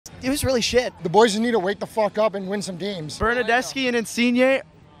It was really shit. The boys just need to wake the fuck up and win some games. Bernadeschi and Insigne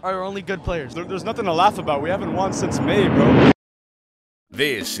are only good players. There's nothing to laugh about. We haven't won since May, bro.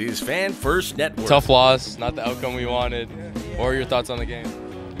 This is Fan First Network. Tough loss, not the outcome we wanted. What are your thoughts on the game?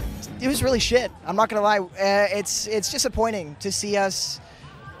 It was really shit. I'm not gonna lie. It's disappointing to see us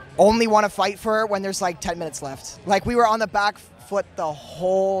only want to fight for it when there's like 10 minutes left. Like we were on the back foot the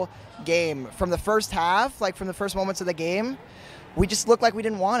whole game from the first half, like from the first moments of the game. We just looked like we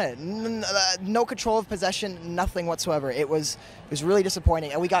didn't want it. No control of possession, nothing whatsoever. It was really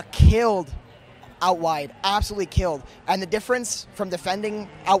disappointing, and we got killed out wide, absolutely killed. And the difference from defending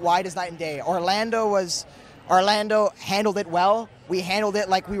out wide is night and day. Orlando handled it well. We handled it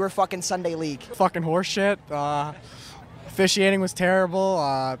like we were fucking Sunday League. Fucking horseshit. Officiating was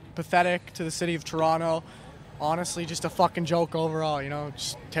terrible. Pathetic to the city of Toronto. Honestly, just a fucking joke overall. You know,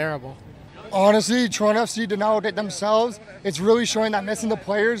 just terrible. Honestly, Toronto FC did not look at themselves. It's really showing that missing the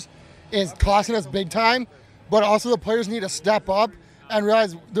players is costing us big time, but also the players need to step up and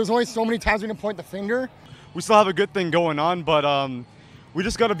realize there's only so many times we can point the finger. We still have a good thing going on, but we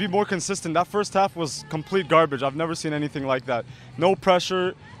just got to be more consistent. That first half was complete garbage. I've never seen anything like that. No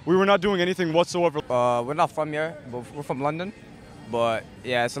pressure. We were not doing anything whatsoever. We're not from here, but we're from London. But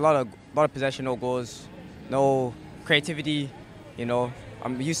yeah, it's a lot of possession, no goals, no creativity. You know,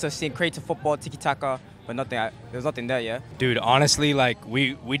 I'm used to seeing creative football, tiki-taka, but there's nothing there yet. Dude, honestly, like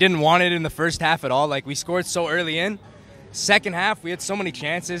we didn't want it in the first half at all. Like we scored so early in. Second half, we had so many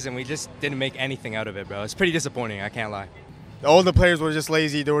chances and we just didn't make anything out of it, bro. It's pretty disappointing, I can't lie. All the players were just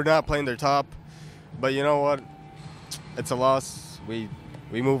lazy. They were not playing their top. But you know what? It's a loss. We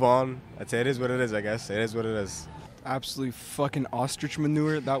move on. It is what it is, I guess. It is what it is. Absolutely fucking ostrich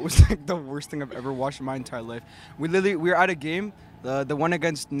manure. That was like the worst thing I've ever watched in my entire life. We were at a game, the one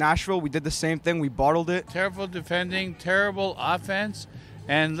against Nashville. We did the same thing. We bottled it. Terrible defending, terrible offense.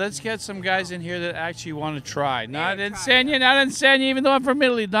 And let's get some guys in here that actually want to try. Not Insenya, even though I'm from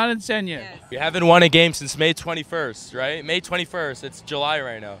Italy, not Insenya. Yes. We haven't won a game since May 21st, right? May 21st, it's July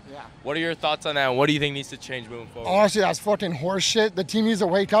right now. Yeah. What are your thoughts on that? What do you think needs to change moving forward? Honestly, that's fucking horse shit. The team needs to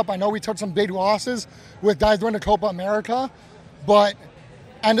wake up. I know we took some big losses with guys doing the Copa America, but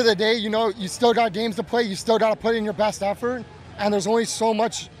end of the day, you know, you still got games to play. You still got to put in your best effort, and there's only so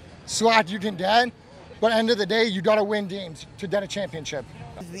much slack you can get. But end of the day, you got to win games to get a championship.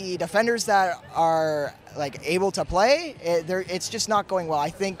 The defenders that are like able to play, it's just not going well.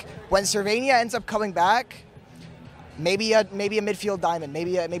 I think when Cervania ends up coming back, maybe a midfield diamond,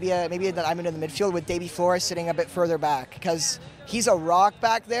 maybe a diamond in the midfield with Davy Flores sitting a bit further back, because he's a rock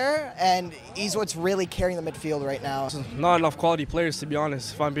back there and he's what's really carrying the midfield right now. Not enough quality players, to be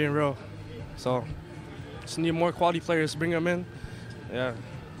honest, if I'm being real. So just need more quality players. Bring them in. Yeah.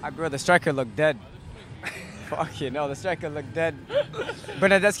 Bro, the striker looked dead. Fuck you, no, the striker looked dead.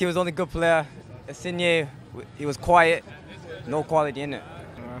 Bernadeschi was the only good player. Insigne, he was quiet. No quality in it.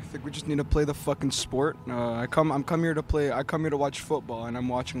 I think we just need to play the fucking sport. I come here to watch football, and I'm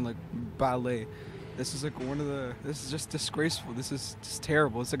watching like ballet. This is like this is just disgraceful. This is just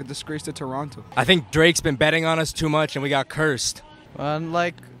terrible. It's like a disgrace to Toronto. I think Drake's been betting on us too much and we got cursed. And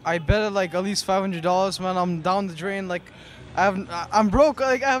like I bet like at least $500, man. I'm down the drain. Like I'm broke.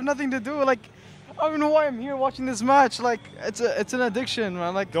 Like I have nothing to do. Like I don't even know why I'm here watching this match. Like it's an addiction,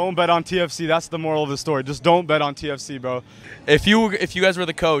 man. Like don't bet on TFC. That's the moral of the story. Just don't bet on TFC, bro. If you guys were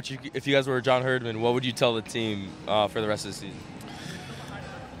the coach, if you guys were John Herdman, what would you tell the team for the rest of the season?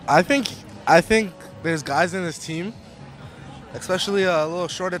 I think there's guys in this team, especially a little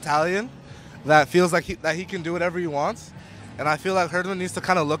short Italian, that feels like he can do whatever he wants, and I feel like Herdman needs to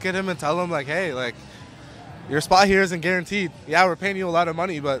kind of look at him and tell him like, hey, like your spot here isn't guaranteed. Yeah, we're paying you a lot of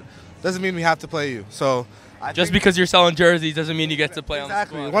money, but doesn't mean we have to play you. So just because you're selling jerseys doesn't mean you get to play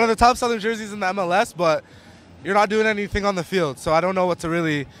exactly. on the squad. One of the top selling jerseys in the MLS, but you're not doing anything on the field. So I don't know what to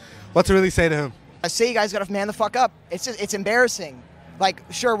really say to him. I say you guys got to man the fuck up. It's embarrassing. Like,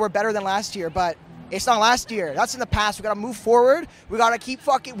 sure, we're better than last year, but it's not last year. That's in the past. We got to move forward. We got to keep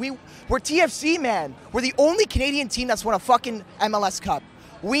fucking. We're TFC, man. We're the only Canadian team that's won a fucking MLS Cup.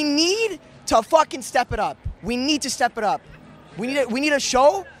 We need to fucking step it up. We need to step it up. We need to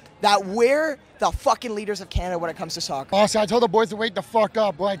show that we're the fucking leaders of Canada when it comes to soccer. Honestly, I told the boys to wake the fuck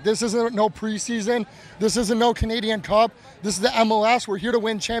up. Like, this isn't no preseason. This isn't no Canadian Cup. This is the MLS. We're here to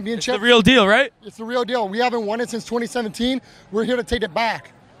win championship. It's the real deal, right? It's the real deal. We haven't won it since 2017. We're here to take it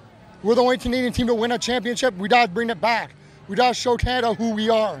back. We're the only Canadian team to win a championship. We gotta bring it back. We gotta show Canada who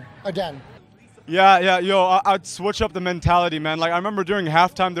we are again. Yeah, yo, I'd switch up the mentality, man. Like, I remember during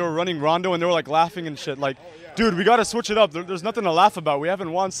halftime, they were running Rondo, and they were, like, laughing and shit. Like, dude, we got to switch it up. There's nothing to laugh about. We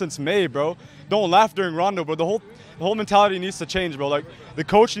haven't won since May, bro. Don't laugh during Rondo, bro. The whole mentality needs to change, bro. Like, the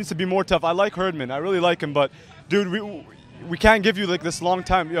coach needs to be more tough. I like Herdman. I really like him, but, dude, we can't give you, like, this long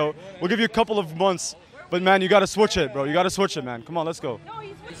time. Yo, we'll give you a couple of months, but, man, you got to switch it, bro. You got to switch it, man. Come on, let's go.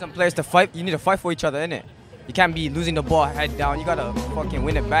 Some players to fight. You need to fight for each other, innit? You can't be losing the ball head down. You gotta fucking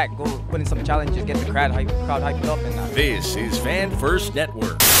win it back. Go put in some challenges, get the crowd hyped up and that. This is Fan First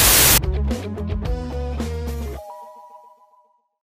Network.